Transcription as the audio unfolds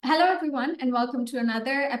Hello, everyone, and welcome to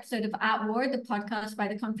another episode of At War, the podcast by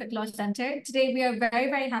the Conflict Law Center. Today, we are very,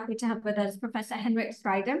 very happy to have with us Professor Hennie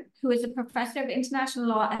Strydom, who is a professor of international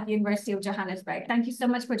law at the University of Johannesburg. Thank you so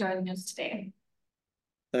much for joining us today.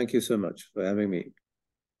 Thank you so much for having me.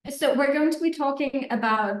 So we're going to be talking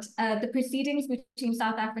about the proceedings between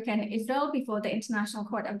South Africa and Israel before the International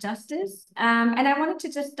Court of Justice. And I wanted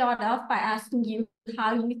to just start off by asking you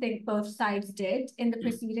how you think both sides did in the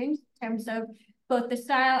proceedings in terms of both the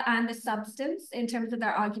style and the substance in terms of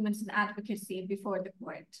their arguments and advocacy before the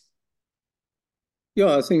court.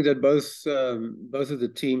 Yeah, I think that both of the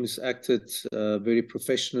teams acted very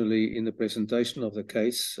professionally in the presentation of the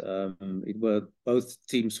case. Both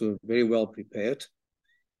teams were very well prepared,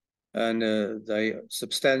 and they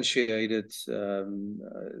substantiated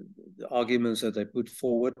the arguments that they put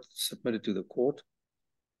forward, submitted to the court.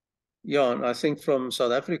 Yeah, and I think from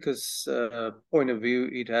South Africa's point of view,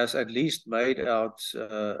 it has at least made out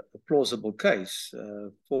a plausible case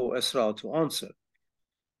for Israel to answer.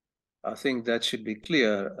 I think that should be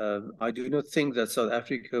clear. I do not think that South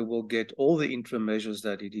Africa will get all the interim measures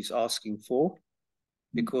that it is asking for,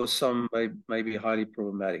 because some may be highly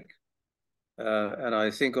problematic. And I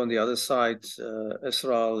think on the other side,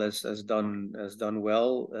 Israel has done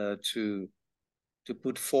well to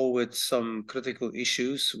put forward some critical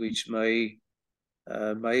issues which may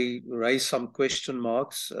raise some question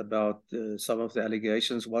marks about some of the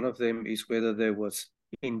allegations. One of them is whether there was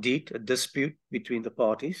indeed a dispute between the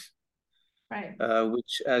parties, right?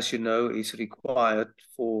 Which, as you know, is required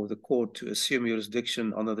for the court to assume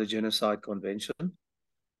jurisdiction under the Genocide Convention.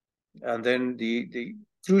 And then the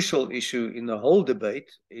crucial issue in the whole debate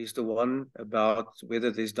is the one about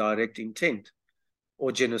whether there's direct intent or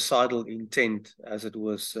genocidal intent, as it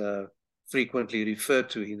was frequently referred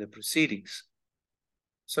to in the proceedings.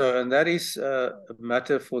 So, and that is a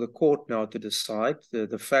matter for the court now to decide.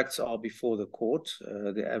 The facts are before the court.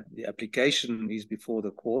 The application is before the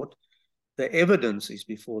court. The evidence is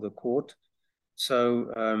before the court.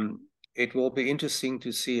 So it will be interesting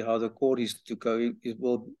to see how the court is to go. It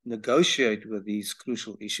will negotiate with these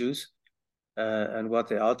crucial issues. And what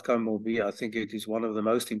the outcome will be. I think it is one of the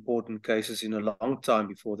most important cases in a long time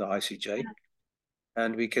before the ICJ. Yeah.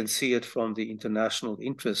 And we can see it from the international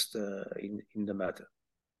interest in the matter.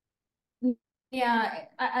 Yeah,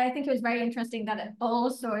 I think it was very interesting that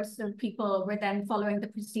all sorts of people were then following the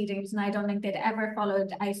proceedings, and I don't think they'd ever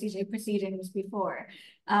followed ICJ proceedings before.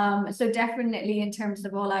 So definitely in terms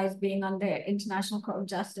of all eyes being on the International Court of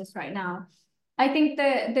Justice right now. I think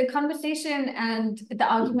the conversation and the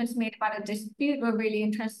arguments made about a dispute were really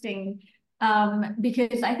interesting,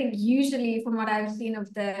 because I think usually from what I've seen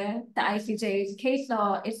of the ICJ's case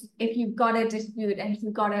law, is if you've got a dispute and if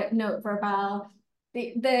you've got a note verbal,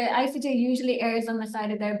 the ICJ usually errs on the side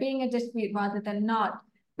of there being a dispute rather than not.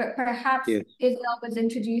 But perhaps yes, Israel was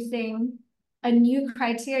introducing a new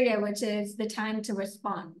criteria, which is the time to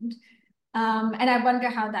respond. And I wonder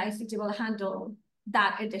how the ICJ will handle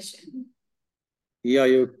that addition. Yeah,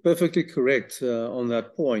 you're perfectly correct on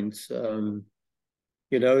that point. The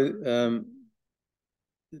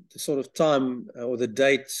sort of time or the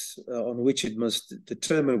date on which it must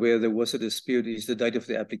determine whether there was a dispute is the date of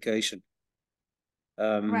the application.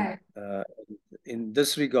 Right. In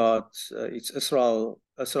this regard, it's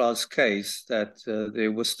Israel's case that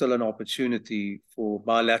there was still an opportunity for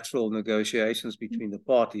bilateral negotiations between the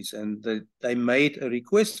parties, and they made a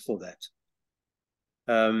request for that.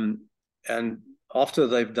 And after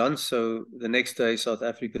they've done so, the next day, South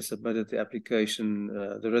Africa submitted the application,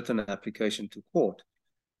 the written application to court.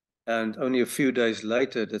 And only a few days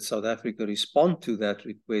later did South Africa respond to that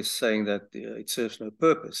request, saying that it serves no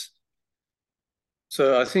purpose.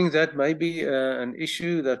 So I think that may be an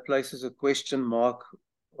issue that places a question mark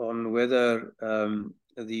on whether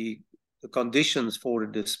the conditions for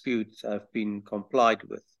a dispute have been complied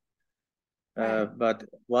with. But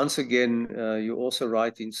once again, you're also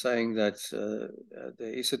right in saying that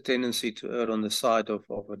there is a tendency to err on the side of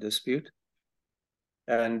a dispute.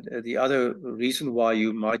 And the other reason why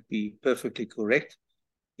you might be perfectly correct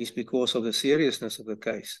is because of the seriousness of the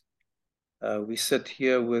case. We sit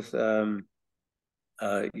here with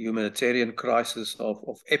humanitarian crisis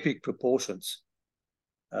of epic proportions,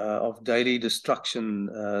 of daily destruction,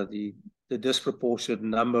 the disproportionate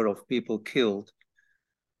number of people killed.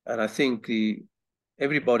 And I think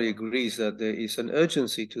everybody agrees that there is an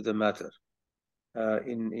urgency to the matter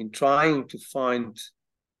in trying to find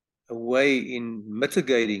a way in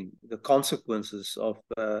mitigating the consequences of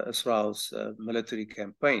Israel's military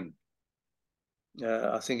campaign.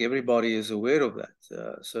 I think everybody is aware of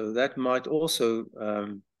that. So that might also,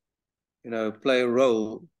 play a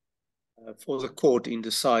role for the court in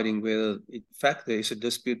deciding whether, in fact, there is a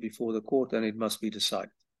dispute before the court and it must be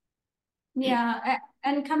decided. Yeah,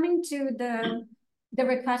 and coming to the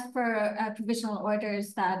request for provisional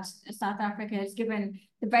orders that South Africa has given,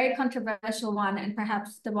 the very controversial one, and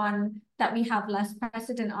perhaps the one that we have less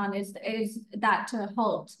precedent on, is that to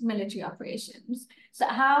halt military operations. So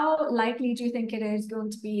how likely do you think it is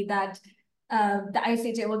going to be that the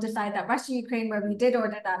ICJ will decide that Russia-Ukraine, where we did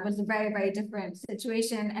order that, was a very, very different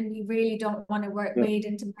situation, and we really don't want to wade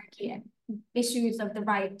into murky issues of the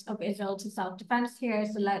right of Israel to self-defense here,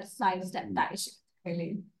 so let's sidestep that issue,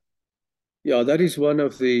 really. Yeah, that is one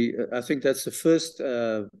of the, I think that's the first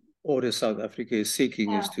order South Africa is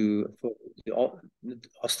seeking, is for the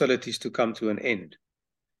hostilities to come to an end.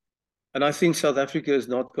 And I think South Africa is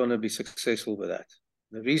not going to be successful with that.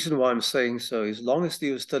 The reason why I'm saying so is, as long as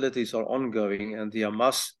the hostilities are ongoing and the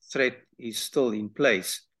Hamas threat is still in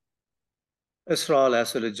place, Israel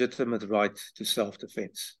has a legitimate right to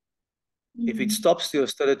self-defense. If it stops the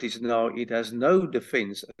hostilities now, it has no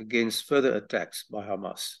defense against further attacks by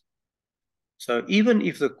Hamas. So even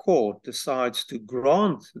if the court decides to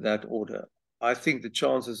grant that order, I think the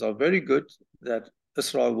chances are very good that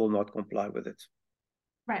Israel will not comply with it.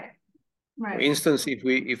 Right. For instance, if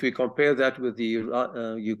we compare that with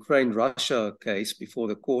the Ukraine-Russia case before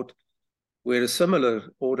the court, where a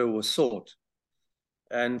similar order was sought,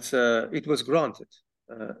 and it was granted,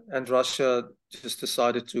 and Russia just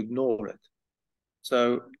decided to ignore it.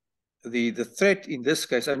 So the threat in this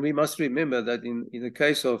case, and we must remember that in the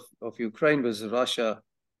case of Ukraine versus Russia,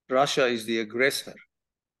 Russia is the aggressor.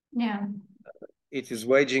 Yeah. It is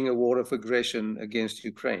waging a war of aggression against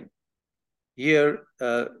Ukraine. Here,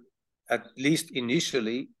 at least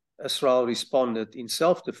initially, Israel responded in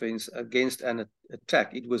self-defense against an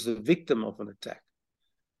attack. It was a victim of an attack.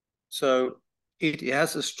 So it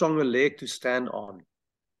has a stronger leg to stand on.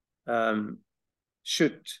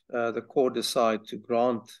 Should the court decide to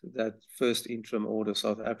grant that first interim order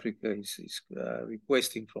South Africa is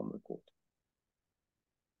requesting from the court.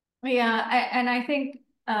 Yeah, and I think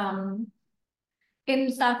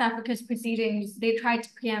in South Africa's proceedings, they tried to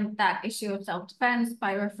preempt that issue of self-defense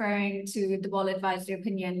by referring to the Wall Advisory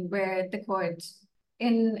Opinion, where the court,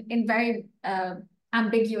 in very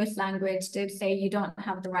ambiguous language, did say you don't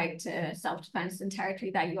have the right to self-defense in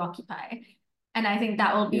territory that you occupy. And I think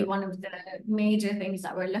that will be one of the major things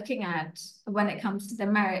that we're looking at when it comes to the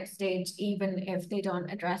merit stage, even if they don't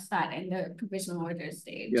address that in the provisional order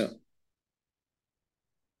stage.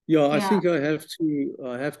 Yeah, I think I have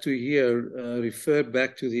to here refer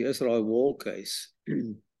back to the Israel wall case.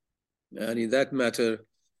 And in that matter,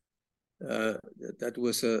 that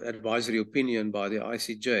was an advisory opinion by the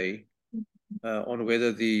ICJ on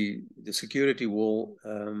whether the security wall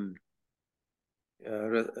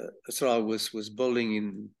Israel was building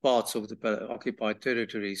in parts of the occupied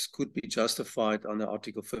territories could be justified under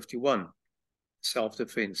Article 51,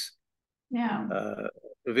 self-defense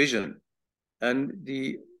provision. And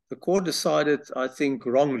the court decided, I think,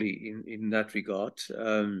 wrongly in that regard.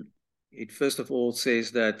 It first of all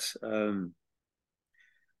says that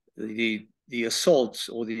the assault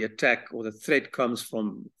or the attack or the threat comes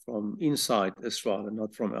from inside Israel and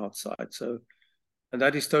not from outside. So, and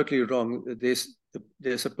that is totally wrong.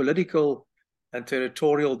 There's a political and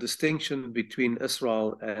territorial distinction between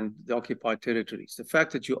Israel and the occupied territories. The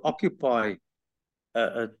fact that you occupy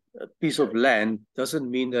a piece of land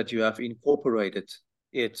doesn't mean that you have incorporated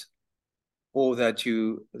it or that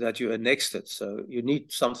you annexed it. So you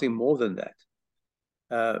need something more than that.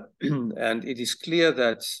 And it is clear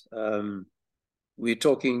that we're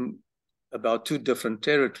talking about two different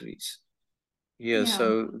territories.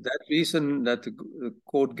 So that reason that the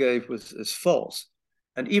court gave is false.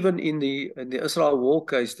 And even in the Israel wall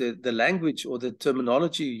case, the language or the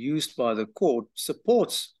terminology used by the court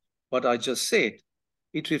supports what I just said.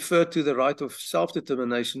 It referred to the right of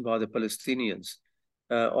self-determination by the Palestinians,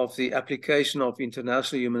 of the application of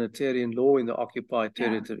international humanitarian law in the occupied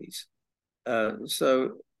territories.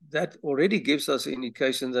 So that already gives us an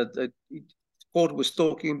indication that the court was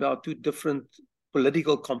talking about two different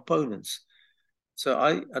political components. So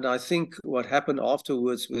I think what happened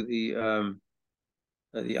afterwards with the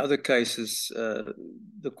other cases,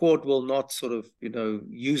 the court will not sort of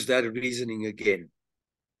use that reasoning again.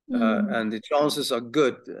 And the chances are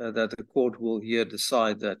good that the court will here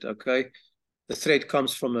decide that, okay, the threat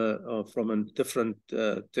comes from a different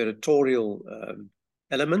territorial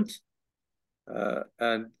element,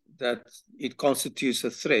 and that it constitutes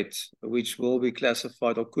a threat which will be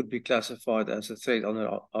classified or could be classified as a threat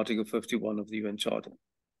under Article 51 of the UN Charter.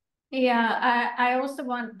 Yeah, I also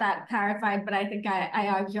want that clarified, but I think I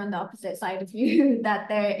argue on the opposite side of you that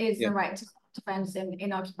there is Yeah. the right to defense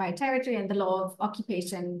in occupied territory, and the law of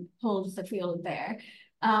occupation holds the field there.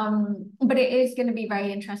 But it is going to be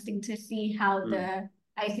very interesting to see how the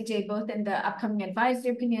ICJ, both in the upcoming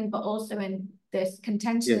advisory opinion, but also in this Yes.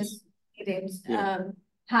 contentious meetings, Yeah.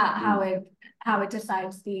 how it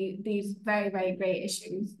decides these very, very great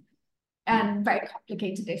issues and very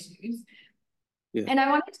complicated issues. Yeah. And I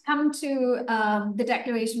wanted to come to the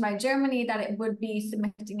declaration by Germany that it would be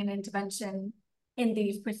submitting an intervention in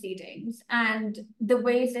these proceedings, and the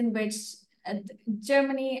ways in which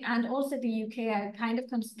Germany and also the UK are kind of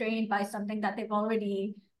constrained by something that they've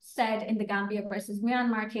already said in the Gambia versus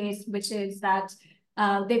Myanmar case, which is that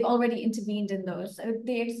they've already intervened in those. So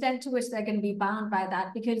the extent to which they're going to be bound by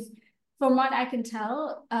that, because from what I can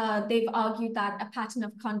tell, they've argued that a pattern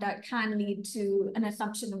of conduct can lead to an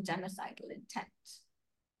assumption of genocidal intent.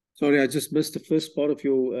 Sorry, I just missed the first part of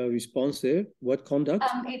your response there. What conduct?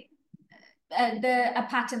 A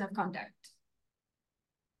pattern of conduct.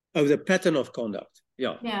 Oh, the pattern of conduct.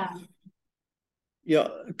 Yeah. Yeah. Yeah.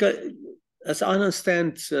 Okay. As I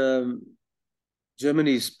understand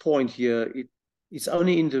Germany's point here, it's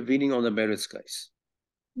only intervening on the merits case,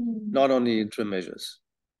 not on the interim measures.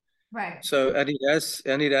 Right. So, and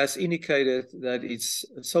it has indicated that its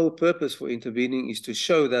sole purpose for intervening is to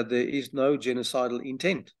show that there is no genocidal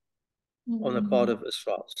intent on the part of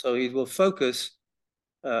Israel. So it will focus,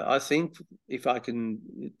 I think, if I can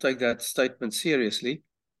take that statement seriously,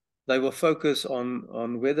 they will focus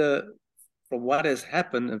on whether, from what has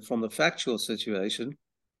happened and from the factual situation,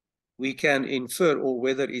 we can infer, or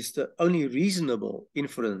whether it's the only reasonable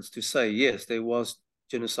inference to say, yes, there was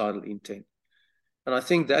genocidal intent. And I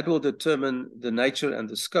think that will determine the nature and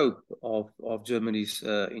the scope of Germany's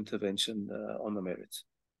intervention on the merits.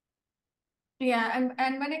 Yeah,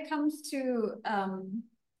 and when it comes to,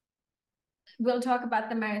 we'll talk about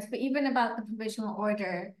the merits, but even about the provisional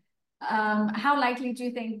order, how likely do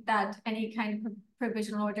you think that any kind of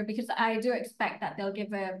provisional order, because I do expect that they'll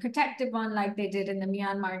give a protective one like they did in the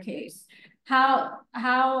Myanmar case.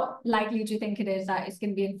 How likely do you think it is that it's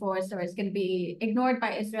going to be enforced, or it's going to be ignored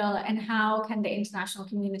by Israel, and how can the international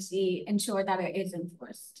community ensure that it is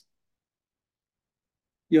enforced?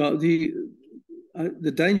 Yeah,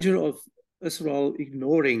 the danger of Israel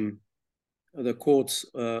ignoring the court's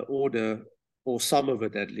order, or some of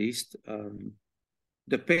it at least,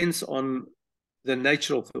 depends on the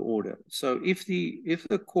nature of the order. So if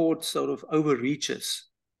the court sort of overreaches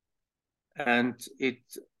and it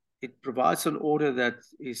provides an order that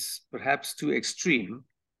is perhaps too extreme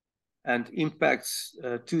and impacts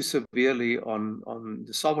too severely on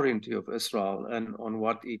the sovereignty of Israel and on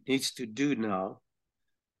what it needs to do now,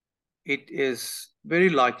 it is very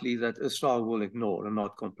likely that Israel will ignore and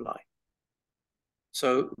not comply.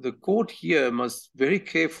 So the court here must very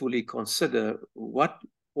carefully consider what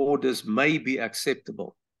orders may be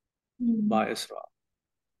acceptable by Israel,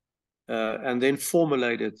 and then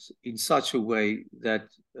formulate it in such a way that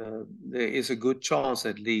there is a good chance,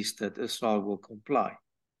 at least, that Israel will comply.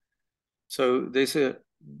 So there's a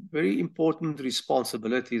very important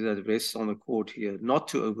responsibility that rests on the court here, not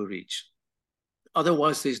to overreach.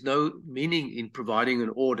 Otherwise, there's no meaning in providing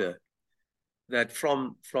an order that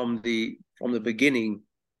from the beginning,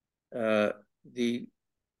 the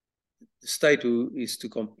state who is to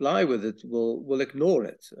comply with it will ignore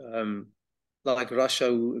it, like Russia,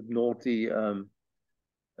 who ignored the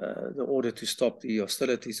order to stop the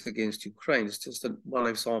hostilities against Ukraine. It's just one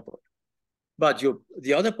example. But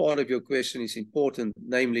the other part of your question is important,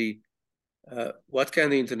 namely, what can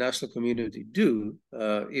the international community do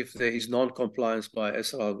if there is non-compliance by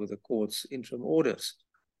Israel with the court's interim orders?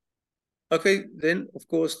 Okay, then, of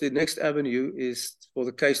course, the next avenue is for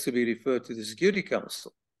the case to be referred to the Security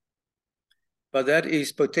Council. But that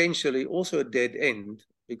is potentially also a dead end,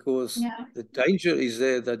 because the danger is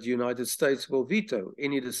there that the United States will veto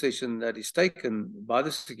any decision that is taken by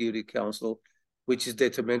the Security Council, which is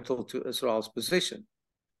detrimental to Israel's position.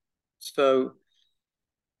 So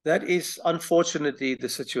that is unfortunately the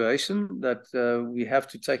situation that we have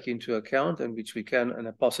to take into account, and which we can, and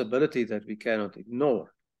a possibility that we cannot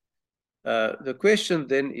ignore. The question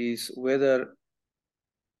then is whether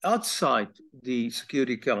outside the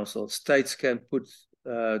Security Council, states can put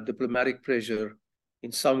diplomatic pressure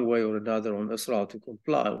in some way or another on Israel to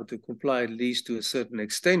comply, or to comply at least to a certain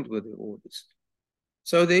extent with the orders.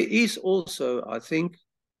 So there is also, I think,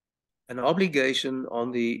 an obligation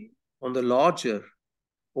on the larger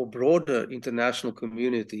or broader international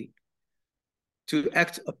community to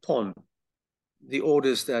act upon the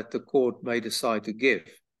orders that the court may decide to give.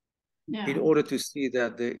 in order to see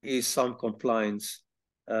that there is some compliance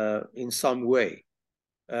in some way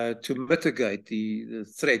to mitigate the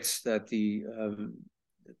threats that the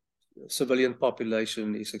civilian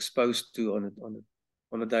population is exposed to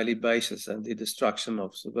on a daily basis, and the destruction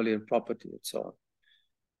of civilian property and so on.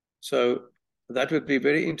 So that would be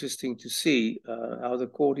very interesting to see how the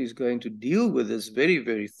court is going to deal with this very,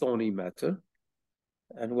 very thorny matter,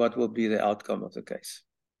 and what will be the outcome of the case.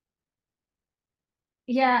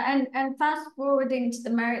 Yeah, and fast forwarding to the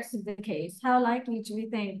merits of the case, how likely do we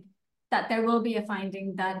think that there will be a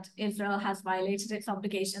finding that Israel has violated its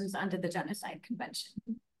obligations under the Genocide Convention?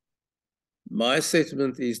 My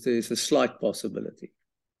assessment is there is a slight possibility.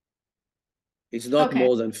 It's not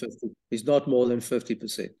more than 50. It's not more than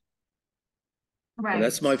 50%. Right. And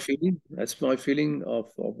that's my feeling. That's my feeling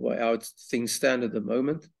of how things stand at the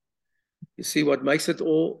moment. You see, what makes it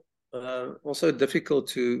all also difficult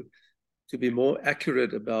to be more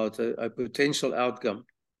accurate about a potential outcome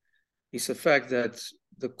is the fact that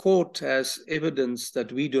the court has evidence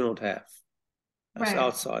that we do not have as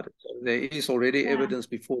outsiders. There is already evidence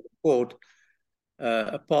before the court,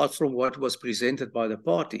 apart from what was presented by the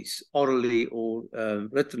parties, orally or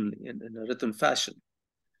written in a written fashion.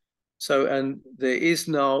 So, and there is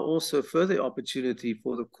now also further opportunity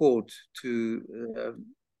for the court to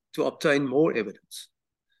obtain more evidence.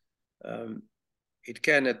 It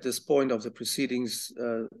can, at this point of the proceedings,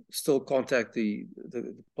 still contact the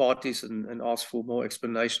parties and ask for more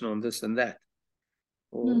explanation on this and that.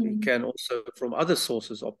 Or it can also, from other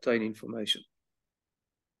sources, obtain information.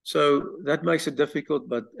 So that makes it difficult,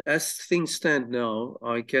 but as things stand now,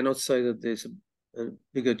 I cannot say that there's a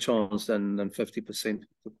bigger chance than 50% of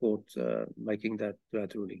the court making that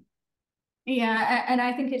ruling. Yeah, and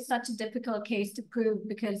I think it's such a difficult case to prove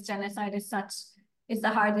because genocide is the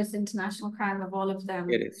hardest international crime of all of them.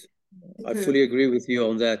 It is. I fully agree with you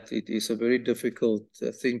on that. It is a very difficult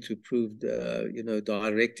thing to prove,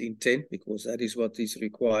 direct intent, because that is what is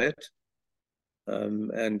required.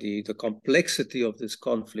 And the complexity of this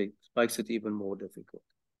conflict makes it even more difficult.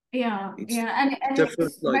 Yeah, and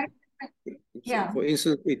different. Yeah. For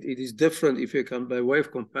instance, it is different if you can, by way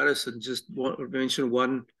of comparison, just mention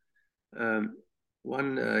one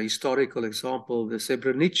historical example: the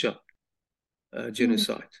Srebrenica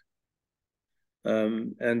genocide.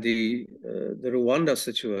 And the Rwanda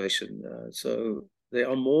situation. So there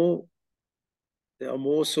are more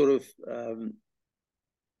sort of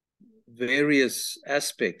various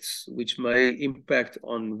aspects which may impact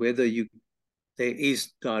on whether there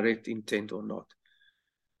is direct intent or not.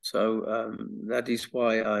 So that is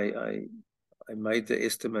why I made the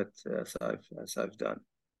estimate as I've done.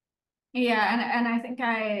 Yeah, and I think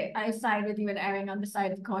I side with you in erring on the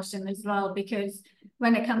side of caution as well, because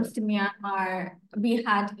when it comes to Myanmar, we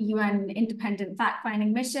had UN independent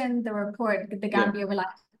fact-finding mission. The report, the Gambia relied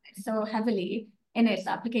so heavily in its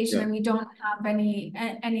application, and we don't have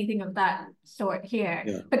anything of that sort here.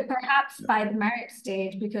 But perhaps by the merit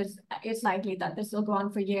stage, because it's likely that this will go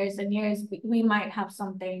on for years and years, we might have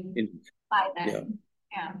something by then.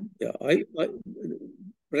 I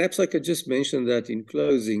perhaps I could just mention that in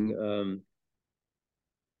closing.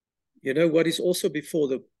 What is also before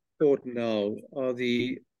the court now are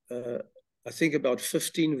I think about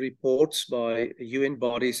 15 reports by UN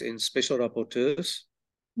bodies and special rapporteurs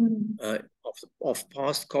of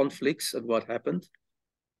past conflicts and what happened.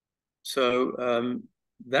 So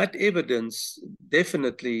that evidence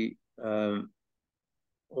definitely,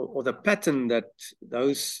 or the pattern that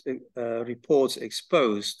those reports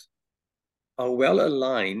exposed, are well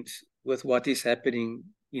aligned with what is happening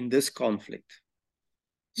in this conflict.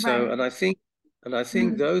 So, and I think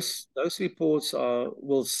those reports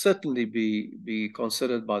will certainly be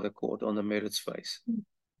considered by the court on the merits phase,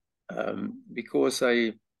 because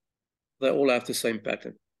they all have the same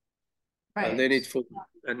pattern. And then it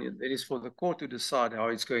is for the court to decide how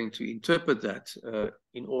it's going to interpret that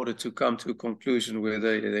in order to come to a conclusion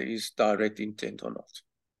whether there is direct intent or not.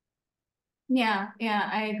 Yeah,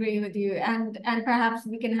 I agree with you, and perhaps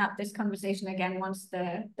we can have this conversation again once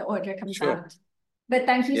the order comes out. But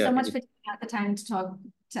thank you so much for taking out the time to talk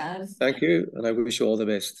to us. Thank you, and I wish you all the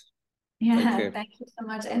best. Yeah, thank you so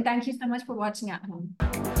much, and thank you so much for watching at home.